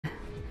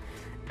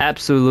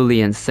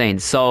Absolutely insane.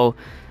 So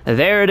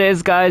there it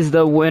is, guys,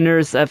 the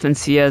winners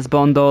FNCS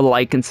bundle.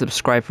 Like and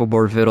subscribe for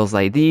more videos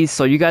like these.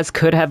 So you guys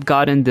could have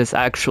gotten this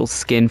actual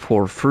skin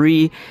for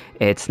free.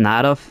 It's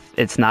not a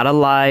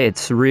lie,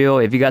 it's real.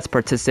 If you guys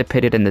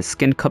participated in the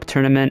skin cup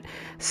tournament,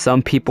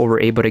 some people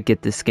were able to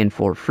get the skin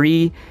for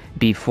free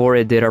before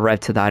it did arrive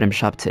to the item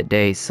shop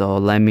today. So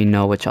let me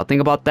know what y'all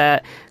think about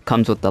that.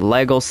 Comes with the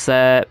Lego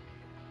set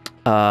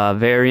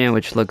variant,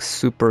 which looks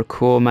super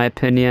cool in my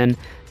opinion.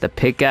 The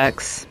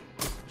pickaxe.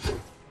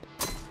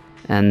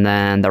 And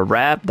then the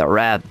wrap,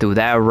 dude,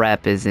 that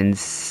wrap is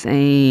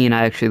insane.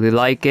 I actually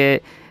like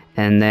it.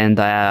 And then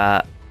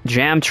the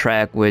jam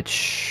track,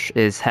 which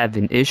is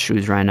having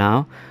issues right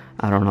now.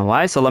 I don't know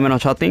why. So let me know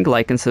what y'all think.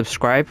 Like and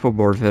subscribe for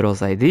more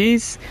videos like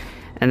these.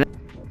 And then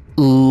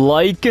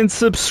like and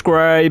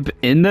subscribe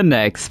in the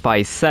next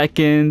 5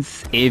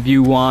 seconds if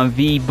you want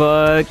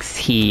V-Bucks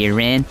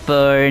here in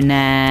Fortnite.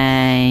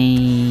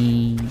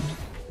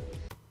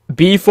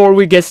 Before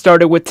we get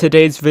started with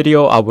today's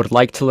video, I would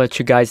like to let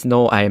you guys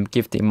know I am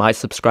gifting my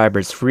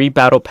subscribers free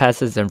battle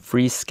passes and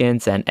free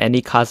skins and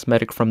any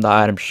cosmetic from the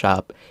item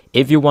shop.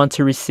 If you want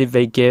to receive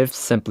a gift,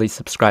 simply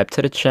subscribe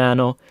to the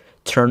channel,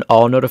 turn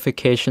all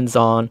notifications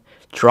on,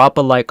 drop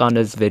a like on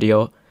this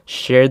video,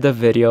 share the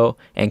video,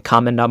 and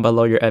comment down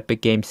below your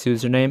Epic Games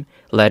username,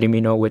 letting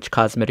me know which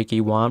cosmetic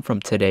you want from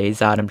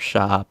today's item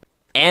shop.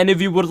 And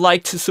if you would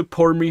like to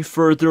support me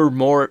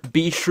furthermore,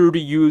 be sure to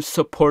use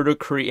supporter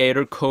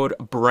creator code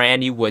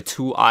Branny with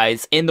 2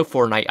 eyes in the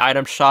Fortnite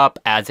item shop,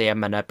 as I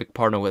am an Epic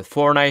partner with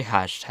Fortnite,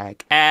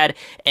 #ad.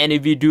 And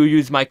if you do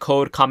use my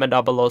code, comment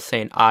down below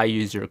saying I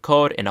use your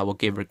code and I will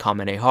give your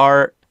comment a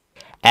heart.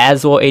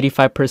 As well,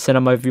 85%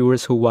 of my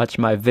viewers who watch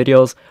my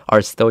videos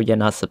are still yet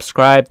not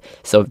subscribed.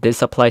 So if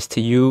this applies to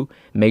you,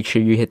 make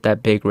sure you hit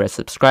that big red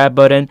subscribe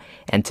button.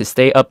 And to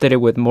stay updated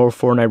with more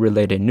Fortnite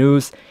related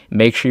news,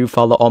 make sure you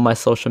follow all my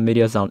social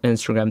medias on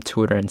Instagram,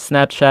 Twitter, and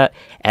Snapchat,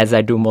 as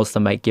I do most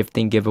of my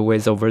gifting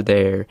giveaways over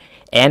there.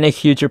 And a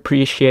huge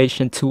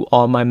appreciation to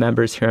all my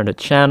members here on the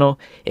channel.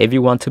 If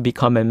you want to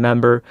become a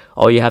member,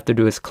 all you have to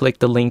do is click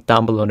the link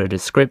down below in the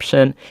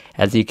description,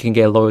 as you can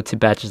get loyalty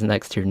badges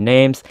next to your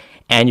names.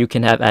 And you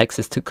can have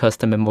access to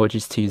custom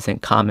emojis to use in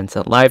comments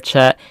and live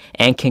chat,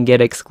 and can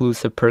get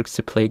exclusive perks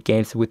to play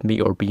games with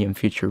me or be in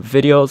future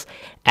videos.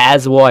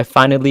 As well, I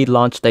finally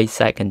launched a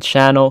second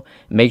channel.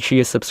 Make sure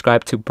you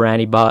subscribe to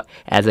BrannyBot,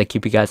 as I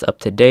keep you guys up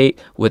to date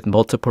with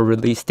multiple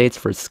release dates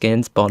for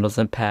skins, bundles,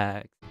 and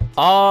packs.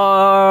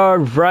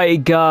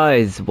 Alright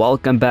guys,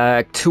 welcome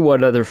back to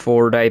another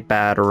Fortnite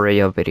Battle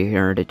Royale video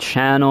here on the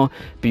channel.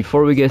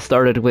 Before we get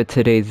started with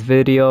today's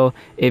video,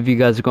 if you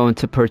guys are going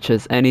to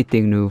purchase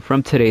anything new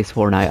from today's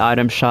Fortnite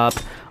item shop,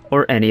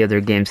 or any other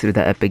games through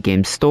the Epic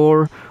Games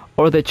Store,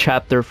 or the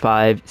Chapter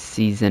 5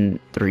 Season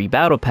 3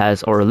 Battle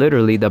Pass, or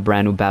literally the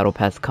brand new Battle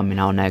Pass coming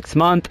out next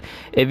month.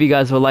 If you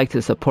guys would like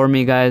to support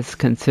me, guys,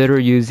 consider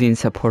using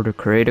supporter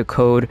creator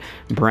code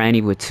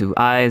Branny with 2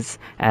 eyes,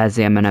 as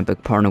I am an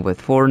Epic partner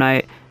with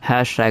Fortnite,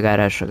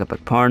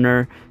 #Epic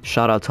partner.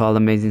 Shout out to all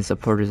amazing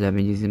supporters that have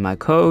been using my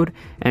code,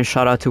 and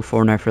shout out to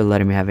Fortnite for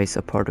letting me have a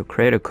supporter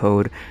creator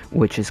code,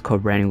 which is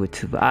code Branny with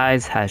 2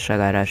 eyes,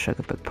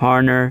 #Epic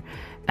partner.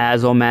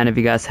 As well, man, if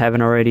you guys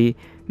haven't already,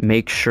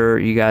 make sure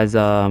you guys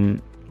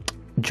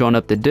join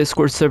up the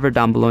Discord server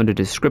down below in the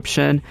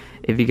description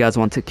if you guys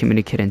want to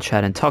communicate and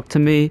chat and talk to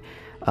me.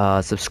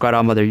 Subscribe to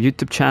all my other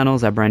YouTube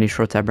channels at Branny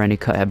Shorts, at Branny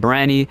Cut, at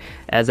Branny,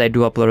 as I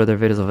do upload other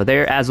videos over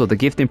there. As well, the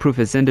gifting proof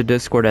is in the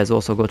Discord as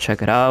well, so go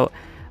check it out.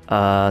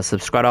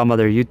 Subscribe to all my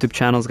other YouTube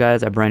channels,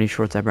 guys, at Branny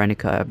Shorts, at Branny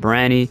Cut, at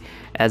Branny,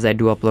 as I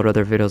do upload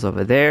other videos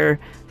over there.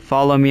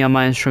 Follow me on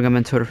my Instagram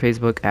and Twitter,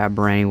 Facebook at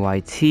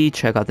BrannyYT.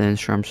 Check out the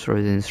Instagram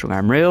stories and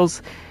Instagram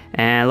Reels.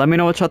 And let me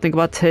know what y'all think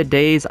about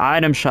today's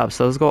item shop.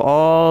 So let's go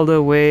all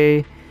the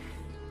way,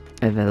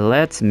 if it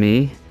lets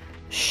me,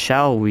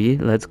 shall we?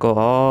 Let's go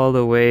all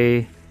the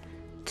way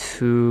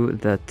to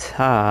the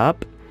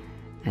top.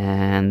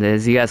 And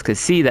as you guys can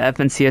see, the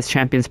FNCS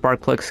Champion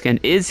Sparkplug skin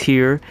is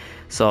here.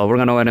 So we're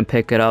going to go ahead and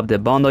pick it up. The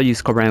bundle,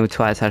 use code Branny with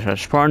 2 eyes,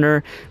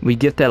 #partner. We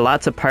gifted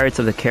lots of Pirates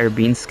of the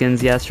Caribbean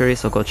skins yesterday,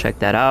 so go check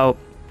that out.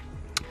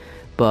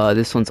 But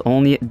this one's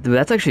only, dude,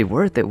 that's actually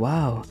worth it.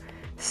 Wow,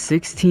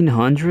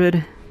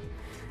 1600.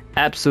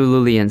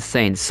 Absolutely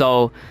insane.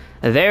 So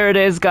there it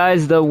is,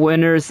 guys, the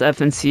winners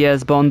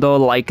FNCS bundle.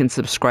 Like and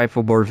subscribe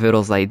for more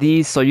videos like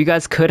these. So you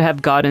guys could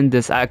have gotten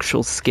this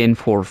actual skin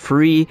for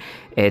free.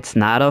 It's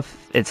not a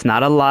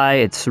lie,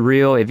 it's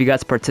real. If you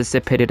guys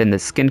participated in the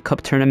skin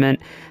cup tournament,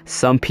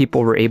 some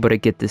people were able to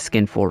get the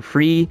skin for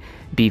free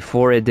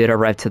before it did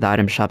arrive to the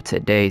item shop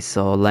today.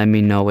 So let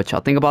me know what y'all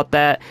think about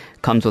that.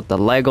 Comes with the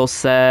Lego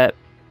set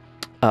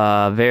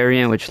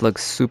variant, which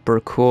looks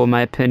super cool in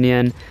my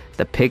opinion.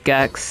 The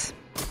pickaxe.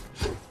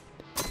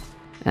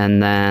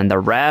 And then the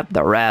wrap,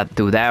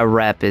 dude, that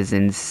wrap is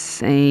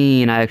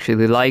insane. I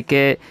actually like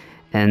it.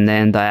 And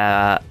then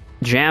the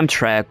jam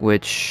track,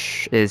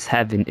 which is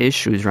having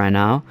issues right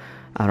now.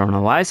 I don't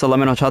know why. So let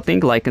me know what y'all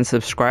think. Like and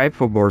subscribe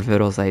for more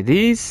videos like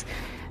these.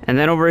 And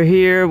then over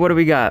here, what do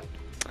we got?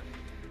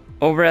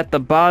 Over at the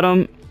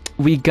bottom,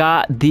 we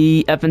got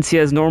the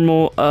FNCS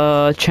normal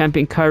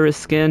champion Kairos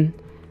skin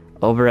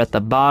over at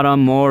the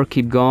bottom. More,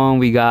 keep going.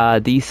 We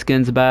got these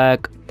skins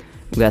back.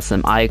 We got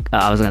some I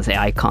was gonna say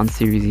icon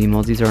series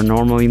emotes. These are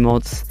normal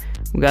emotes.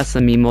 We got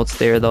some emotes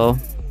there though.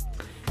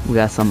 We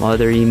got some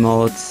other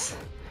emotes.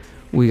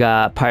 We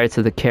got Pirates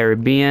of the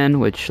Caribbean,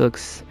 which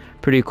looks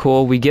pretty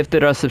cool. We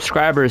gifted our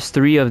subscribers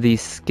 3 of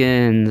these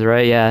skins,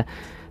 right? Yeah,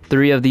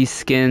 3 of these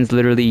skins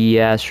literally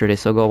yesterday.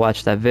 So go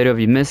watch that video if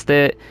you missed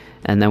it.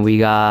 And then we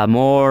got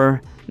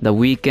more. The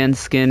Weekend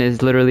skin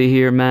is literally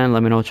here, man.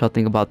 Let me know what y'all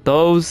think about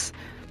those.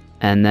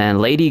 And then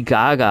Lady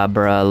Gaga,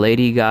 bruh.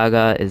 Lady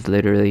Gaga is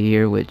literally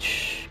here,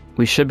 which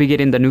we should be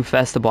getting the new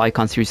Festival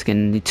Icon Series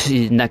skin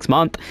next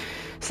month.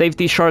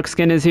 Safety Shark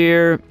skin is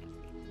here.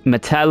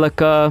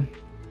 Metallica.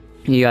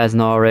 You guys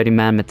know already,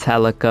 man.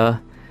 Metallica.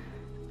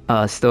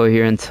 Still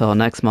here until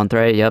next month,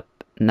 right? Yep.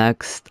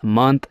 Next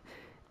month.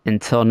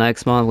 Until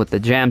next month with the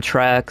jam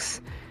tracks.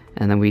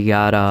 And then we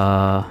got,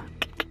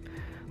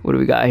 what do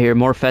we got here?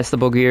 More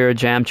festival gear.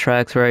 Jam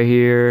tracks right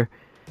here.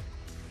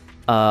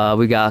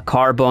 We got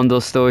car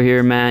bundles still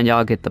here, man.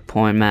 Y'all get the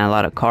point, man. A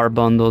lot of car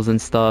bundles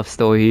and stuff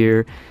still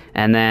here.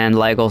 And then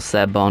Lego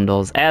set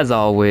bundles, as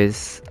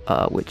always,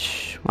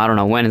 which I don't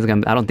know when it's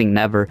gonna be. I don't think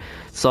never.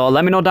 So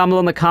let me know down below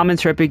in the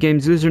comments your Epic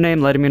Games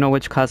username, letting me know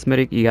which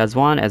cosmetic you guys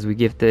want, as we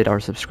gifted our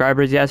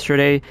subscribers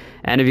yesterday.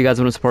 And if you guys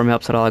want to support me,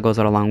 helps out a lot, goes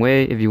out a long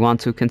way. If you want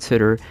to,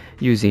 consider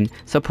using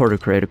supporter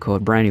creator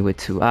code Briny with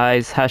 2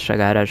 eyes, hashtag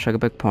ad, hashtag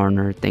big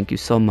partner. Thank you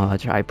so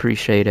much. I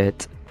appreciate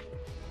it.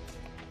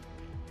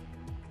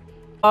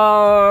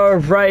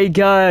 Alright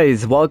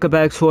guys, welcome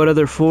back to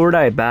another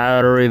Fortnite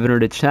battle review to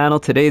the channel.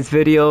 Today's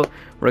video,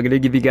 we're going to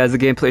give you guys a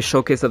gameplay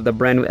showcase of the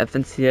brand new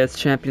FNCS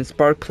Champion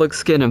Sparkplug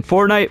skin in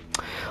Fortnite.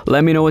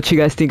 Let me know what you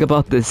guys think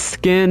about this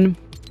skin.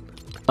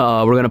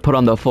 We're going to put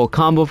on the full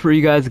combo for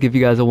you guys, give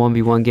you guys a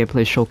 1v1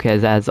 gameplay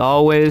showcase as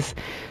always.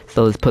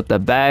 So let's put the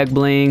bag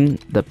bling,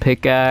 the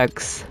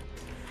pickaxe.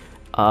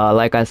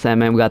 Like I said,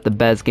 man, we got the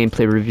best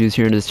gameplay reviews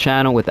here in this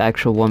channel with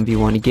actual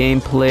 1v1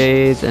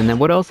 gameplays. And then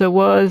what else it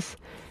was?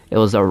 It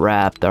was the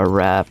wrap,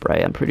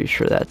 right? I'm pretty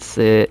sure that's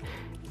it.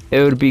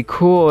 It would be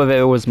cool if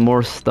it was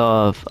more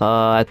stuff.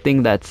 I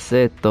think that's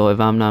it, though, if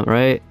I'm not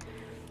right.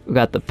 We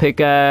got the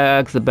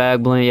pickaxe, the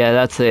bag bling, yeah,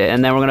 that's it.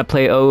 And then we're gonna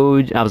play I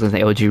was gonna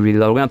say OG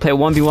Reload. We're gonna play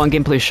 1v1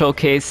 gameplay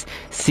showcase,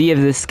 see if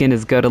this skin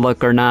is good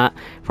luck or not,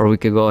 before we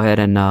could go ahead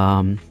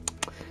and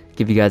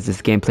give you guys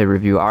this gameplay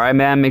review. Alright,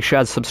 man, make sure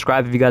you guys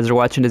subscribe if you guys are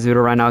watching this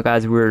video right now,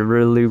 guys. We're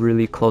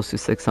really close to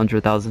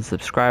 600,000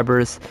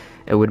 subscribers.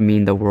 It would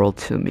mean the world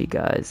to me,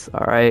 guys.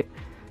 Alright,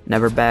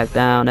 never back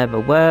down, never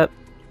wept.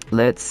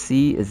 Let's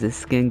see, is this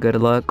skin good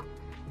luck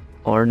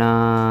or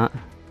not?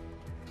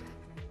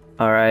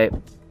 Alright,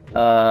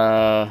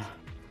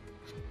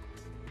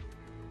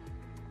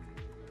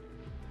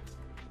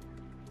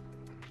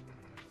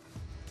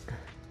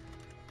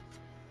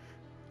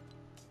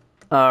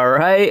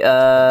 alright,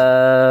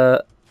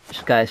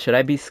 guys, should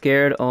I be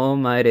scared? Oh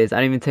my days,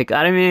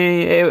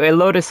 it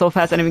loaded so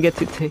fast I didn't even get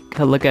to take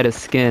a look at his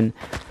skin.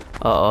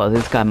 Uh oh,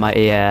 this guy might,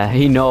 yeah,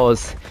 he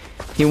knows.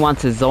 He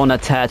wants his own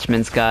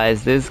attachments,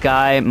 guys. This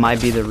guy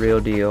might be the real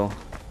deal.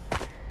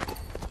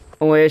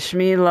 Wish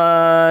me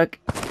luck.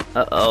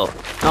 Uh-oh.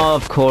 Oh,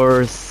 of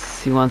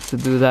course. He wants to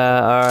do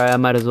that. Alright, I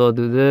might as well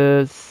do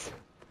this.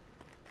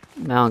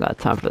 I don't got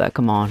time for that.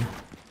 Come on.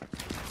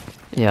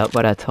 Yeah,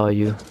 what'd I tell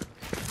you?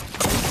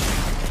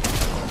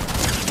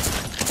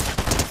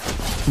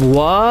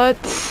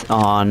 What?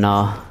 Oh,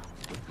 no.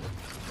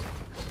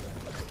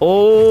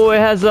 Oh, it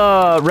has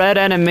a red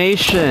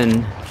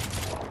animation.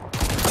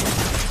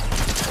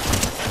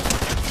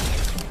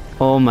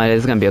 Oh my, this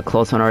is gonna be a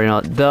close one, I already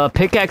know. The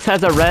pickaxe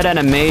has a red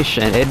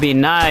animation. It'd be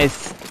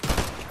nice.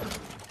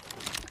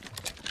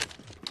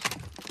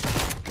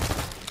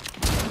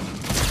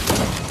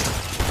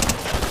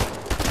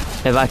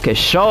 If I could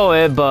show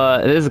it,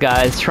 but this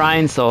guy's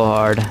trying so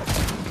hard.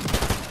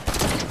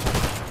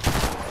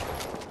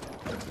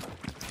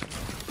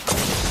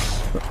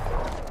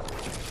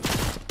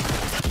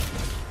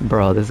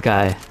 Bro, this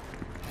guy,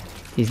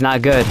 he's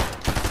not good.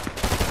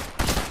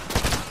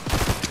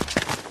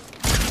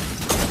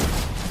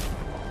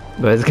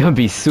 But it's gonna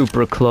be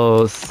super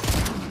close.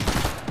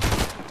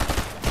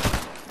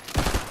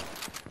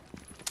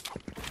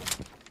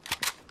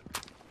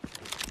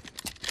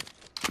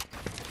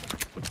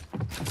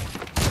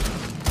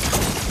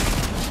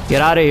 Get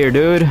out of here,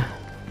 dude.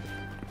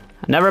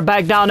 Never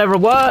back down, never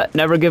what?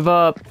 Never give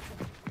up.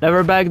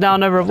 Never back down,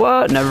 never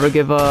what? Never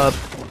give up.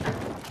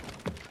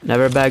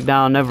 Never back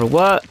down, never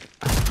what?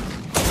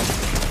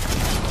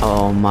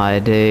 Oh my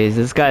days,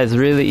 this guy's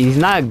really, he's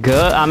not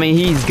good. I mean,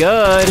 he's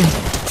good.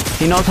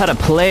 He knows how to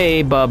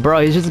play, but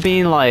bro, he's just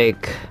being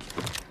like,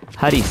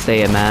 how do you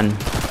say it, man?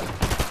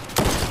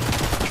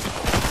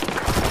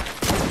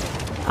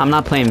 I'm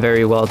not playing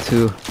very well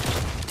too.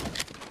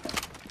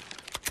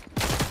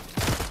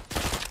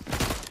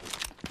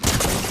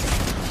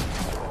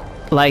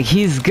 Like,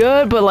 he's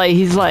good, but like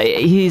he's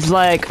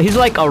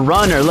like a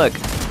runner. Look,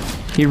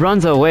 he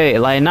runs away.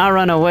 Like, not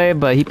run away,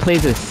 but he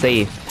plays it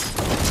safe.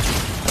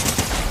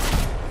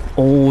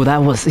 Oh,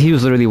 he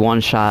was literally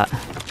one shot.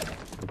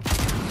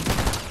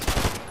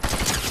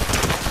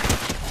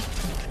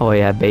 Oh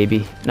yeah,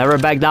 baby. Never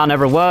back down,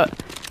 never what?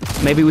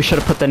 Maybe we should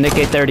have put the Nick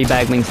 830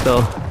 bag link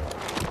still.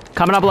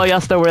 Comment down below, y'all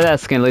still wear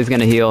that skin. He's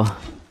gonna heal.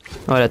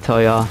 What I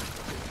tell y'all?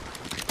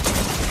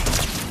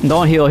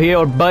 Don't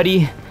heal,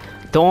 buddy.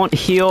 Don't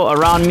heal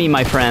around me,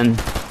 my friend.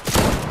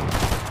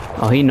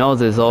 Oh, he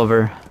knows it's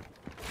over.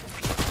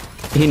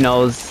 He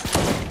knows.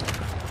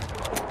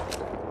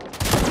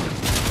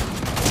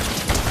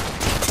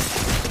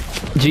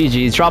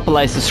 GG's. Drop a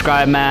like,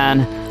 subscribe,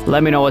 man.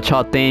 Let me know what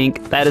y'all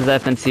think. That is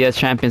FNCS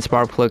Champion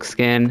Sparkplug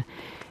skin.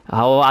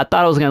 Oh, I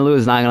thought I was gonna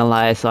lose, not gonna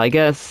lie. So I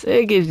guess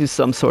it gives you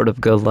some sort of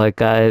good luck,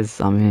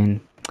 guys. I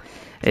mean,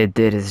 it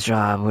did its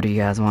job. What do you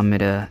guys want me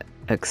to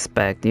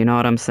expect? You know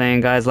what I'm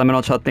saying, guys? Let me know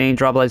what y'all think.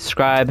 Drop a like,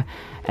 subscribe.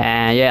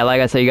 And yeah,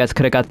 like I said, you guys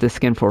could have got this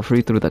skin for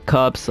free through the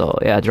cup. So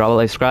yeah, drop a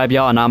like, subscribe,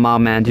 y'all. And I'm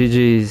out, man.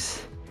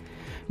 GG's.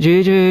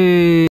 GG.